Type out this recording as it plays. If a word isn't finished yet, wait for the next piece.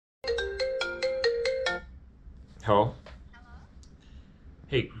Hello?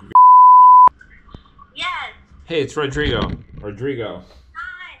 Hey, Yes. hey, it's Rodrigo. Rodrigo.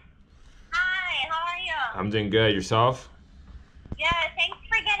 Hi. Hi. How are you? I'm doing good. Yourself? Yeah. Thanks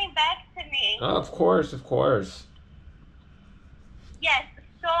for getting back to me. Oh, of course, of course. Yes.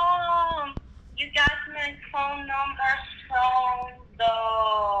 So you got my phone number from the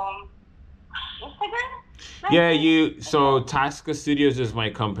Instagram Yeah, message? you. I guess. So Tasca Studios is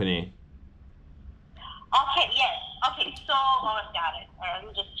my company. Okay. Yes. Okay. So got it. I'm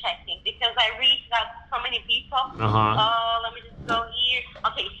just checking because I reached out to so many people. Uh huh. Let me just go here.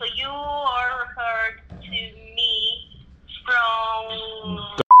 Okay. So you are referred to me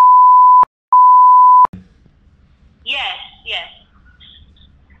from. Yes. Yes.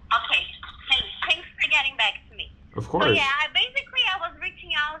 Okay. Thanks for getting back to me. Of So yeah, course. I was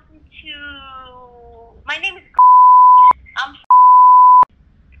reaching out to. My name is. I'm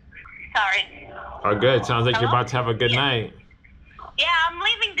sorry. Oh, good. Sounds like you're Hello. about to have a good Yes. night. Yeah, I'm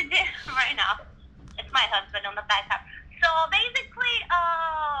leaving the gym right now. It's my husband on the back up. So basically,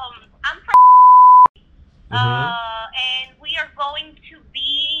 I'm from. Mm-hmm. And we are going to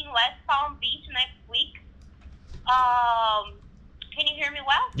be in West Palm Beach next week. Um, can you hear me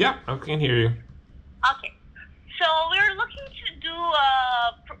well? Yep, I can hear you. Okay. So we're looking to do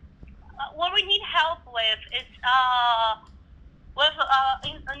what we need help with is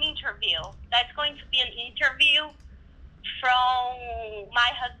an interview. That's going to be an interview from my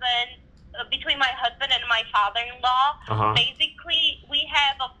husband, between my husband and my father-in-law. Uh huh. Basically, we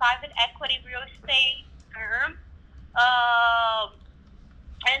have a private equity real estate firm, um,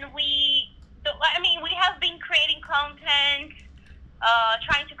 and we have been creating content,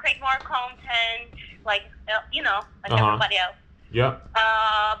 trying to create more content, like like Uh huh. everybody else. Yep.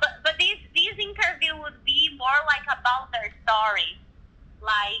 But these interview would be more like about their story,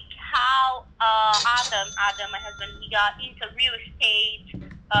 like how Adam, my husband, he got into real estate,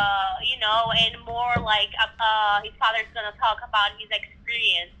 and more like his father's gonna talk about his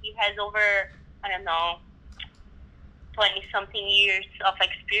experience. He has over, I don't know, 20 something years of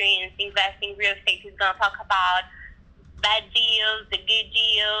experience investing in real estate. He's gonna talk about bad deals, the good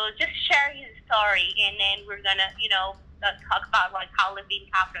deals, just share his story, and then we're gonna, talk about like how living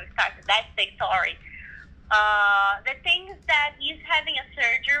capital started. That's the story. The thing is that he's having a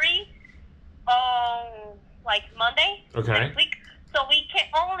surgery on like Monday Okay. next week, so we can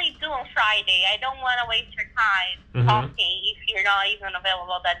only do on Friday. I don't want to waste your time Mm-hmm. talking if you're not even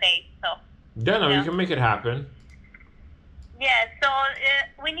available that day. So Yeah, no, you yeah, can make it happen. yeah. So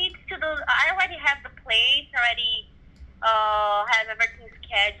we need to do. I already have the plates already. Have everything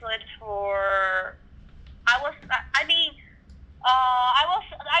scheduled for. I was. I mean, I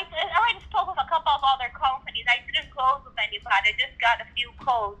already spoke with a couple of other companies. I didn't close with anybody. I just got a few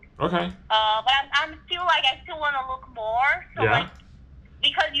calls. Okay. But I'm still like I still want to look more. So Yeah. like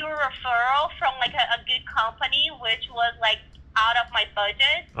because you were a referral from like a good company, which was like out of my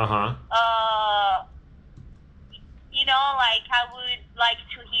budget. Uh huh. Like I would like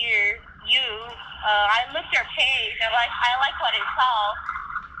to hear you. I looked your page. I like what it saw.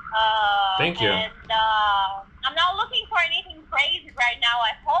 Thank you. And I'm not looking for anything crazy right now.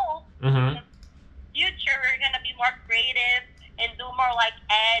 I hope in Mm-hmm. the future we're gonna be more creative and do more like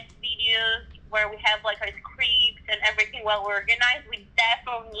ad videos where we have like our scripts and everything well organized. We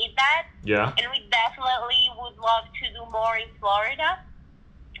definitely need that, Yeah. and we definitely would love to do more in Florida,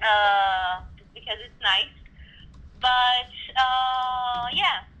 just because it's nice. But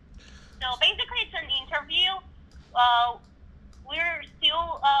yeah, so basically it's an interview. Uh, we're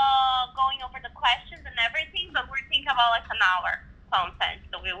still going over the questions and everything, but we're thinking about like an hour content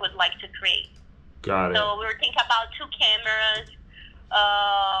that we would like to create. Got it. So we were thinking about two cameras,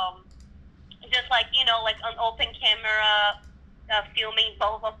 um, just like like an open camera, filming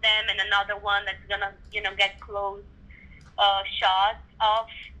both of them, and another one that's gonna get close shots of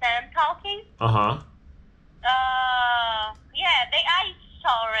them talking. Uh huh. Yeah, I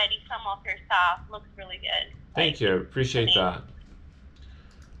saw already some of your stuff. Looks really good. Thank Like, you. I Appreciate mean, that.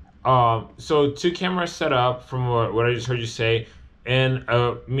 So two cameras set up from what I just heard you say, and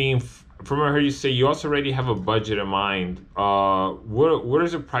from what I heard you say, you also already have a budget in mind. What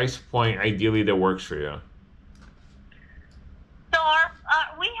is a price point ideally that works for you? so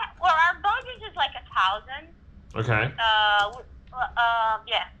our budget is like 1,000. Okay.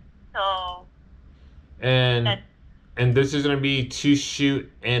 Yeah. So And that's and this is gonna be to shoot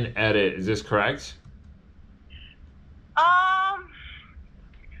and edit. Is this correct? um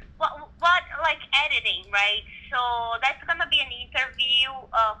what like editing, right? So that's gonna be an interview.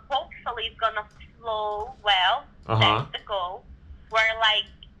 Hopefully it's gonna flow well. Uh That's huh. the goal. We're like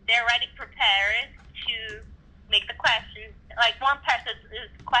they're already prepared to make the questions. Like one person is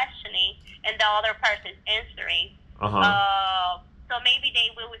questioning and the other person is answering. So maybe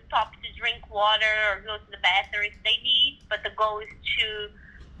they will stop to drink water or go to the bathroom if they need, but the goal is to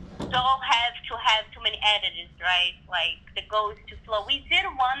don't have to have too many editors, right? Like the goal is to flow. We did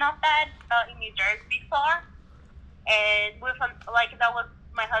one of that in New Jersey before, and with like that was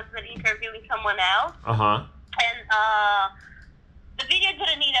my husband interviewing someone else. And the video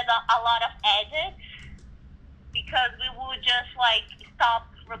didn't need a lot of edits because we would just like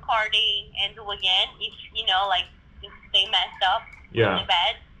stop recording and do again if like if they messed up in the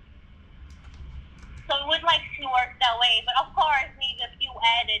bed. So it would like to work that way, but of course need a few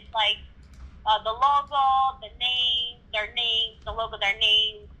edits like the logo, the name, their names, the logo, their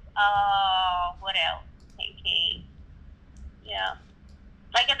names. What else? Thinking, yeah,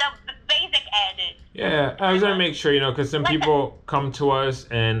 like the basic edits. Yeah, I was gonna make sure, because some people come to us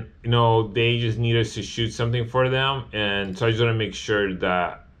and they just need us to shoot something for them, and so I just want to make sure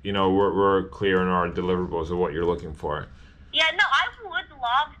that we're clear on our deliverables of what you're looking for. Yeah, no, I would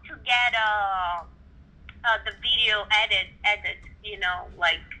love to get the video edit,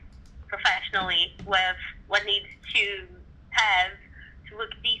 like professionally with what needs to have to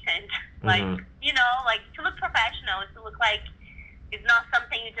look decent, like like to look professional, to look like it's not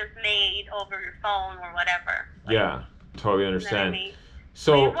something you just made over your phone or whatever. Like, yeah, totally understand. You know what I mean?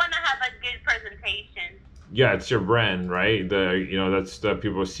 So you want to have a good presentation. Yeah, it's your brand, right? That's the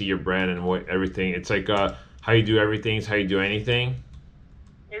people see your brand and what everything. It's like how you do everything is how you do anything.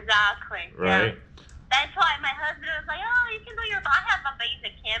 Exactly. Right. Yeah. That's why my husband was like, "Oh, you can do your." I have a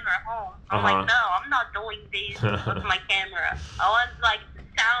basic camera at home. I'm like, "No, I'm not doing this with my camera. I want like the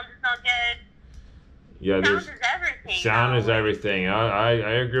sound is not good." Yeah, sound is everything. Sound is everything. I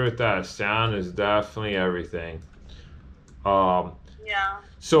agree with that. Sound is definitely everything. Yeah.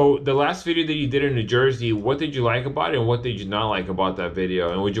 So the last video that you did in New Jersey, what did you like about it and what did you not like about that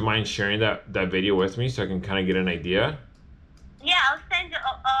video? And would you mind sharing that video with me so I can kind of get an idea? Yeah, I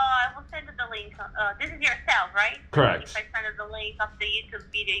will send you the link. This is yourself, right? Correct. If I send you the link of the YouTube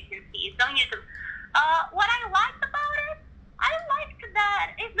video, you can see. It's on YouTube. What I liked about it, I liked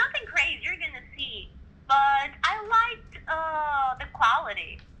that it's nothing crazy. You're gonna see, but I liked the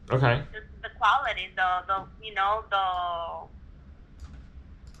quality. Okay. The quality, the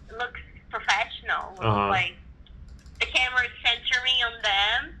it looks professional. Like the camera is centering on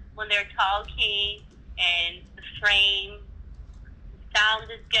them when they're talking, and the frame.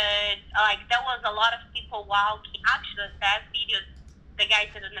 Sound is good. Like there was a lot of people walking. Actually, that video, the guy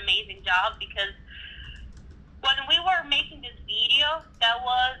did an amazing job because when we were making this video, there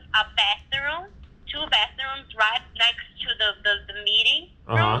was a bathroom, 2 bathrooms right next to the meeting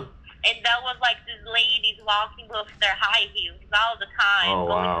room, and there was like these ladies walking with their high heels all the time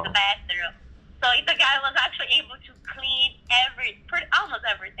going to the bathroom. So the guy was actually able to clean almost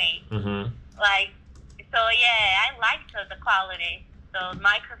everything. Like, so yeah, I liked the quality. The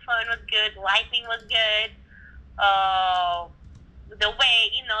microphone was good, lighting was good. The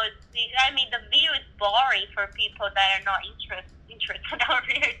way, the view is boring for people that are not interested in our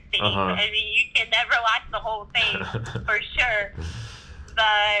real estate. I mean, you can never watch the whole thing for sure.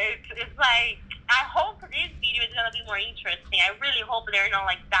 But it's like, I hope this video is going to be more interesting. I really hope they're not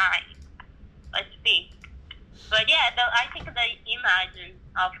like dying. Let's see. But yeah, I think the image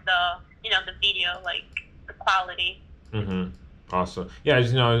of the video, like the quality. Awesome. Yeah, I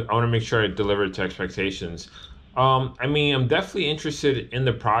want to make sure I deliver to expectations. I'm definitely interested in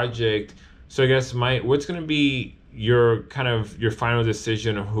the project. So I guess what's going to be your final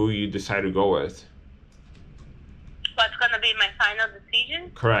decision of who you decide to go with? What's going to be my final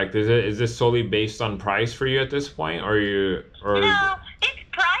decision? Correct. Is this solely based on price for you at this point, or it's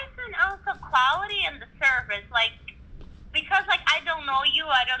price and also quality and the service. Like, because I don't know you,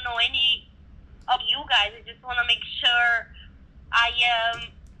 I don't know any of you guys. I just want to make sure I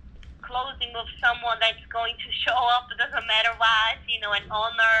am closing with someone that's going to show up. It doesn't matter what, an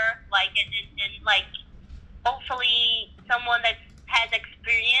owner, and hopefully someone that has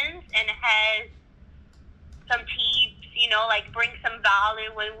experience and has some tips, bring some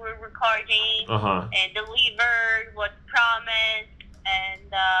value when we're recording and deliver what's promised,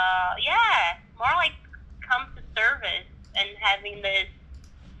 and more like come to service and having this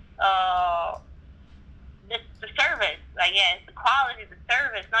the service, I guess, the quality of the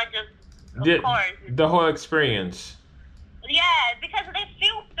service, not just, of course. The whole experience. Yeah, because they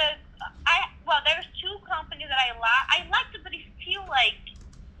feel there's 2 companies that I like. I like it, but it's still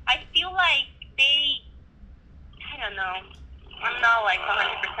I feel like I don't know. I'm not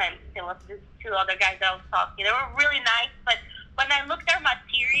 100% still with these 2 other guys that I was talking. They were really nice, but when I looked at their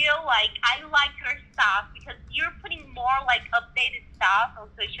material, I liked their stuff because you're putting more like updated stuff on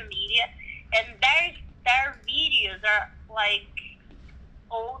social media, and their videos are like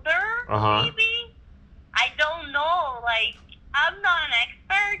older, Uh-huh. maybe. I don't know. Like, I'm not an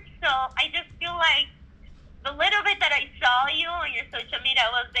expert, so I just feel like the little bit that I saw you on your social media,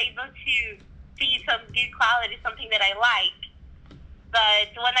 I was able to see some good quality, something that I like.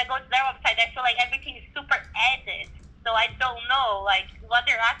 But when I go to their website, I feel like everything is super edited. So I don't know, like, what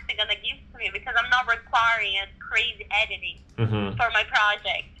they're actually gonna give to me because I'm not requiring a crazy editing Mm-hmm. for my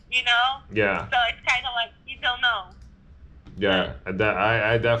project, you know? Yeah. So it's kind of like you don't know. Yeah,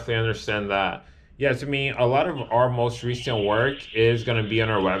 I definitely understand that. Yeah, to me, a lot of our most recent work is going to be on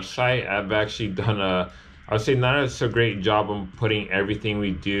our website. I've actually done I would say not a so great job on putting everything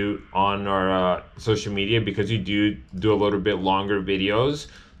we do on our social media because we do a little bit longer videos,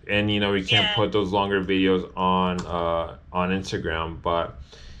 and we can't Yeah. put those longer videos on Instagram. But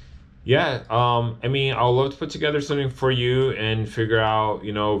yeah, I mean, I'd love to put together something for you and figure out,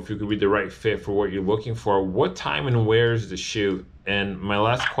 if you could be the right fit for what you're looking for. What time and where is the shoot? And my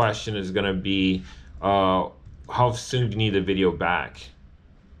last question is gonna be, how soon do you need the video back?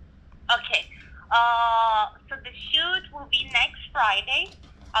 Okay. So the shoot will be next Friday,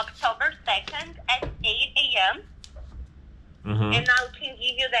 October 2nd at 8 a.m. Mm-hmm. And I can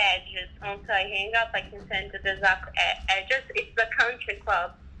give you the address. Once I hang up, I can send you the exact address. It's the country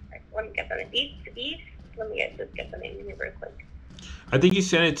club. Let me get the name. East. Let me just get the name here real quick. I think you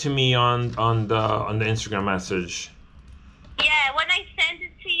sent it to me on the Instagram message. Yeah, when I sent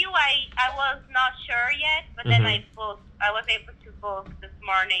it to you, I was not sure yet, but then I was able to book this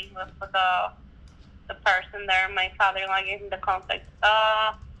morning with the person there. My father-in-law gave me the contact.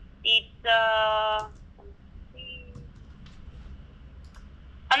 It's let's see.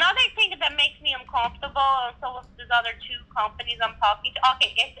 Another thing that makes me uncomfortable, and so with these other two companies I'm talking to.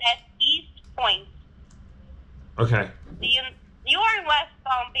 Okay, it's at East Point. Okay. You are in West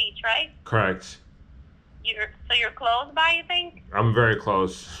Palm Beach, right? Correct. You're close by, you think? I'm very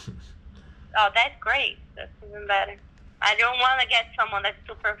close. Oh, that's great. That's even better. I don't want to get someone that's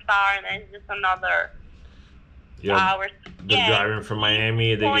super far and then just another Yeah, hours. they're driving from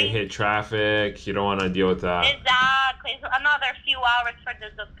Miami, they Point. get hit traffic. You don't want to deal with that. Exactly. So another few hours for the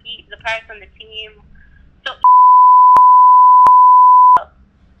person, the team. So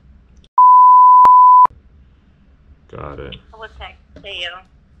Got it. I will text to you.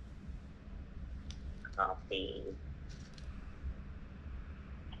 Copy.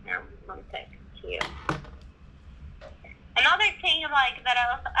 Here, let me text to you. Another thing like that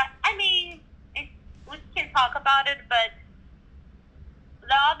I mean, we can talk about it, but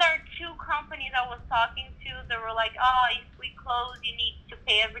the other two companies I was talking to, they were like, oh, if we close, you need to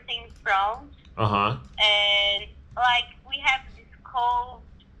pay everything front. Uh-huh. And, like, we have this cold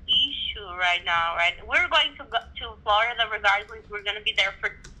issue right now, right? We're going to go to Florida regardless. We're going to be there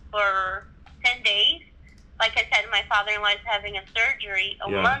for 10 days. Like I said, my father-in-law is having a surgery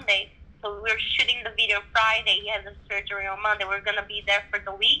on Monday. So we're shooting the video Friday. He has a surgery on Monday. We're going to be there for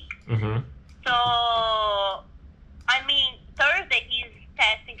the week. Mm-hmm. So, I mean, Thursday he's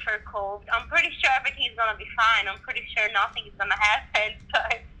testing for cold. I'm pretty sure everything's going to be fine. I'm pretty sure nothing is going to happen.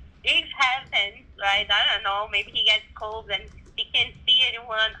 But if it happens, right, I don't know, maybe he gets cold and he can't see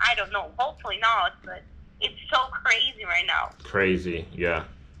anyone. I don't know. Hopefully not. But it's so crazy right now. Crazy, yeah.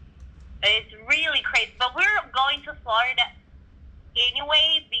 It's really crazy. But we're going to Florida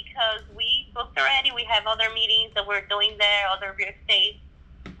anyway because we booked already. We have other meetings that we're doing there, other real estate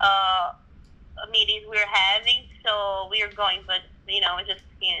meetings we're having. So we're going, but, just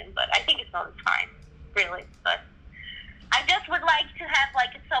can't. But I think it's not time, really. But I just would like to have,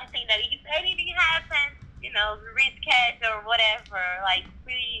 like, something that if anything happens, reschedule or whatever, like,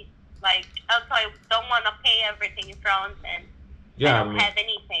 also I don't want to pay everything in front and I don't have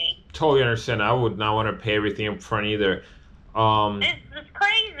anything. Totally understand. I would not want to pay everything up front either. It's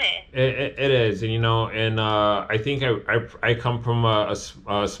crazy. It is, and I think I come from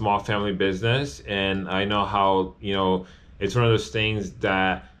a small family business, and I know how it's one of those things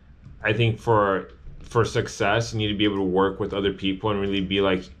that I think for success you need to be able to work with other people and really be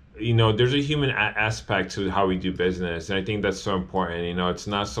like, there's a human aspect to how we do business, and I think that's so important. It's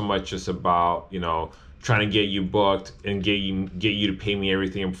not so much just about trying to get you booked and get you to pay me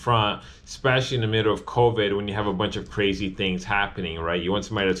everything up front, especially in the middle of COVID when you have a bunch of crazy things happening, right? You want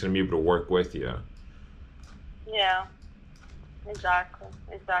somebody that's going to be able to work with you. Yeah, exactly.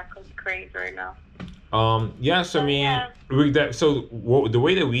 It's crazy right now. Yes, I mean, the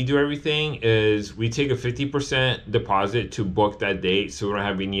way that we do everything is we take a 50% deposit to book that date, so we don't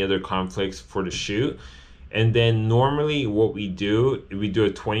have any other conflicts for the shoot. And then normally what we do a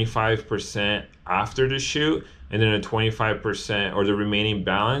 25% after the shoot, and then a 25% or the remaining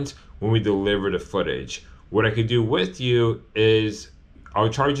balance when we deliver the footage. What I could do with you is I'll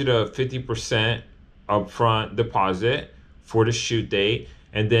charge you the 50% upfront deposit for the shoot date,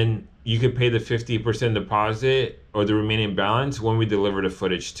 and then you could pay the 50% deposit or the remaining balance when we deliver the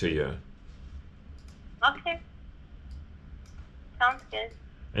footage to you. Okay. Sounds good.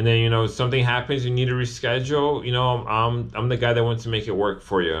 And then, if something happens, you need to reschedule, I'm the guy that wants to make it work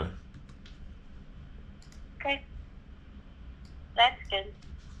for you. Okay. That's good.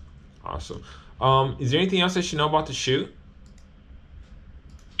 Awesome. Is there anything else I should know about the shoot?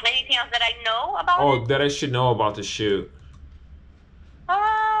 Anything else that I know about Oh, it? that I should know about the shoot.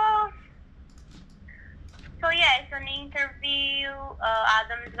 So yeah, it's an interview.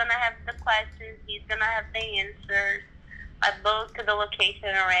 Adam is gonna have the questions. He's gonna have the answers. I booked the location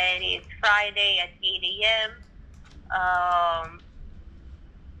already. It's Friday at 8 a.m.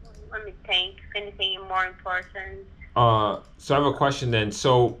 Let me think. Anything more important? So I have a question then.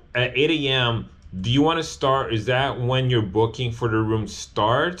 So at 8 a.m., do you want to start? Is that when your booking for the room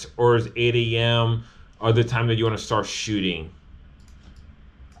starts, or is 8 a.m. The time that you want to start shooting?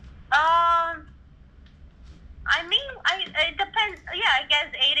 I mean, it depends. Yeah, I guess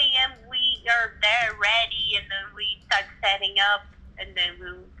 8 a.m. we are there ready, and then we start setting up, and then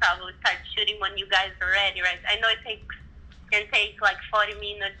we'll probably start shooting when you guys are ready, right? I know it can take like 40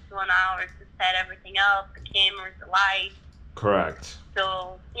 minutes to an hour to set everything up, the cameras, the lights. Correct.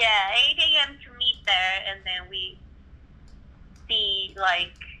 So yeah, 8 a.m. to meet there, and then we see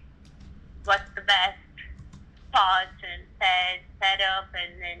like what's the best spots and set up,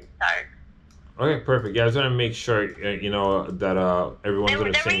 and then start. Okay, perfect. Yeah, I just want to make sure, that everyone's on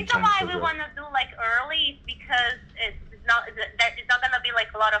the The same reason time why we schedule. want to do like early is because it's not gonna be like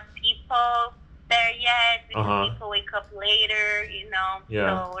a lot of people there yet, because Uh-huh. people wake up later,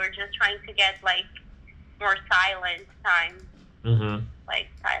 Yeah. So we're just trying to get like more silent time, Mm-hmm. like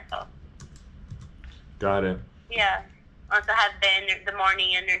type of. Got it. Yeah. Also have the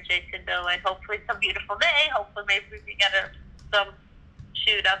morning energy to do it. Hopefully it's a beautiful day. Hopefully maybe we get some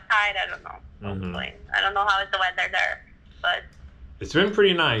shoot outside. I don't know. Hopefully. I don't know how is the weather there, but It's been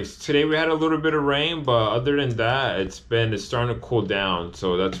pretty nice. Today we had a little bit of rain, but other than that, it's starting to cool down,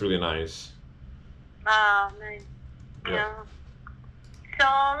 so that's really nice. nice. Yeah. Yeah.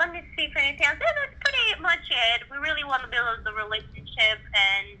 So let me see if anything else. Yeah, that's pretty much it. We really want to build the relationship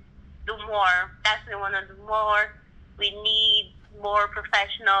and do more. Definitely want to do more. We need more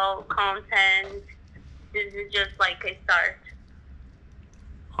professional content. This is just like a start.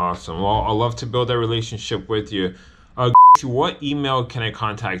 Awesome. Well, I'd love to build that relationship with you. What email can I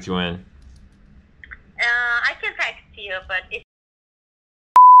contact you in? I can text you, but if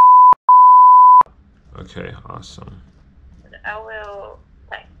Okay, awesome. I will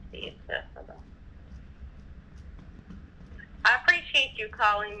text you. Hold on. I appreciate you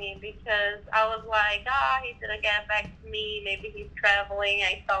calling me, because I was like, he didn't get back to me. Maybe he's traveling.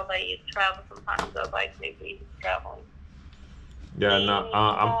 I saw that you travel sometimes. I was like, maybe he's traveling. Yeah, no,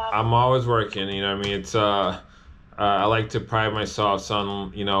 I'm always working. I mean, it's I like to pride myself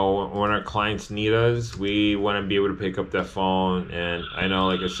on, when our clients need us, we want to be able to pick up that phone. And I know,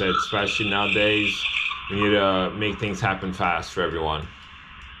 like I said, especially nowadays, we need to make things happen fast for everyone.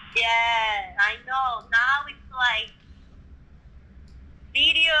 Yeah, I know. Now it's like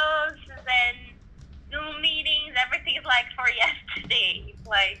videos and Zoom meetings. Everything is like for yesterday.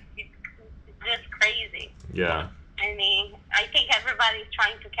 Like it's just crazy. Yeah. I mean, I think everybody's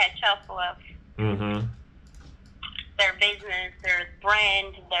trying to catch up with their business, their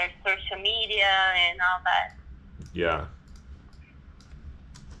brand, their social media, and all that. Yeah.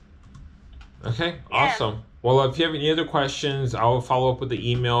 Okay, awesome. Well, if you have any other questions, I will follow up with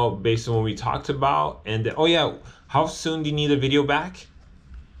the email based on what we talked about. And oh yeah, how soon do you need the video back?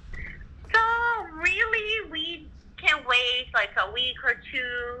 So really, we can wait like a week or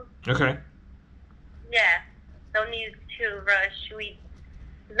two. Okay. Yeah, don't need to rush.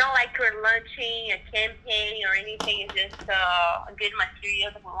 It's not like we're launching a campaign or anything. It's just a good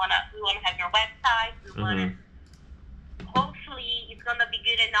material that we wanna have your website. We wanna. Hopefully, it's gonna be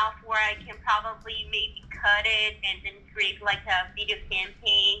good enough where I can probably maybe cut it and then create like a video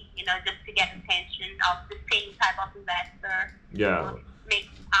campaign. Just to get attention of the same type of investor. Yeah.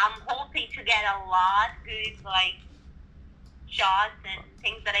 I'm hoping to get a lot good like shots and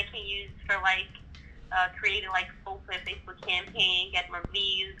things that I can use for like creating like full Facebook campaign, get more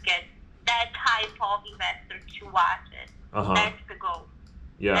views, get that type of investor to watch it. That's the goal.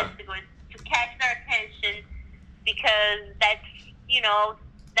 Yeah. That's the goal, is to catch their attention, because that's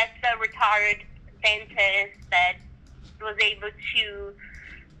the retired dentist that was able to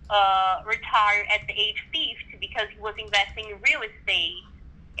retire at the age 50 because he was investing in real estate,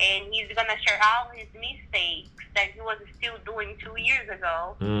 and he's gonna share all his mistakes that he was still doing 2 years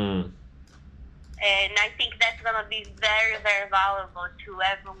ago. And I think that's gonna be very, very valuable to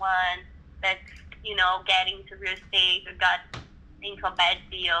everyone that's, you know, getting into real estate or got into a bad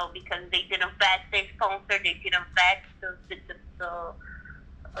deal because they didn't vet their sponsor, they didn't vet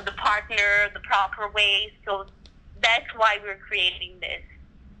the partner the proper way. So that's why we're creating this.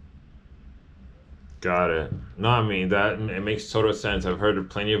 Got it. No, I mean that it makes total sense. I've heard of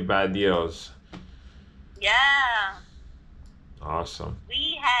plenty of bad deals. Yeah. Awesome.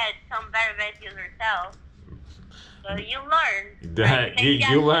 We had some very bad deals ourselves. So you learn. That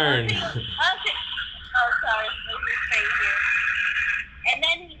you learn. Oh, sorry. Let me stay here. And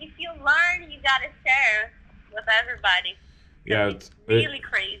then if you learn, you gotta share with everybody. Yeah, it's really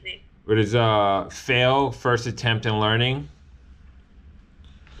crazy. It is fail first attempt in learning.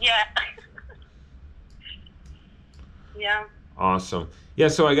 Yeah. Yeah. Awesome. Yeah,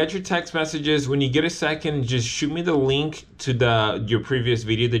 so I got your text messages. When you get a second, just shoot me the link to your previous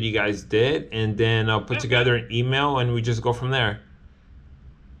video that you guys did, and then I'll put together an email, and we just go from there.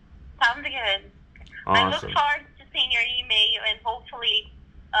 Sounds good. Awesome. I look forward to seeing your email, and hopefully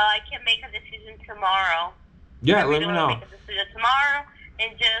I can make a decision tomorrow. Yeah, let me know. Make a decision tomorrow,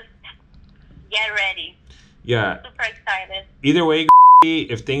 and just get ready. Yeah. I'm super excited. Either way,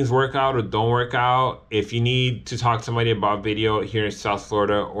 if things work out or don't work out, if you need to talk to somebody about video here in South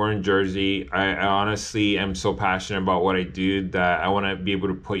Florida or in Jersey, I honestly am so passionate about what I do that I want to be able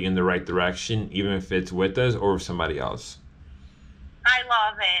to put you in the right direction, even if it's with us or with somebody else. I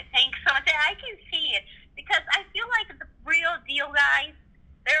love it. Thanks so much. I can see it because I feel like the real deal guys,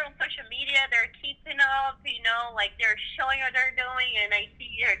 they're on social media, they're keeping up, you know, like they're showing what they're doing, and I see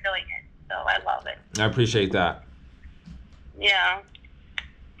you're doing it. So I love it. I appreciate that. Yeah.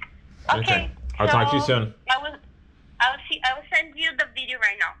 Okay. I'll talk to you soon. I will send you the video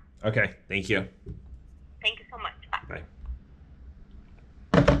right now. Okay. Thank you. Thank you so much. Bye.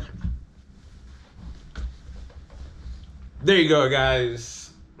 Bye. There you go,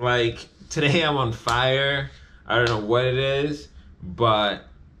 guys. Like, today I'm on fire. I don't know what it is, but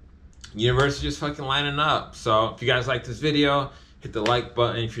universe is just fucking lining up. So if you guys like this video, hit the like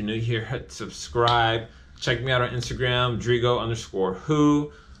button. If you're new here, hit subscribe. Check me out on Instagram,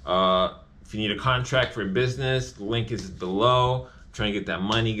 Rodrigo_who. If you need a contract for your business, the link is below. I'm trying to get that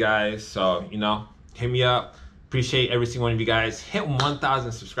money, guys. So, you know, hit me up. Appreciate every single one of you guys. Hit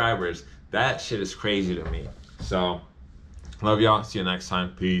 1,000 subscribers. That shit is crazy to me. So, love y'all. See you next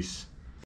time. Peace.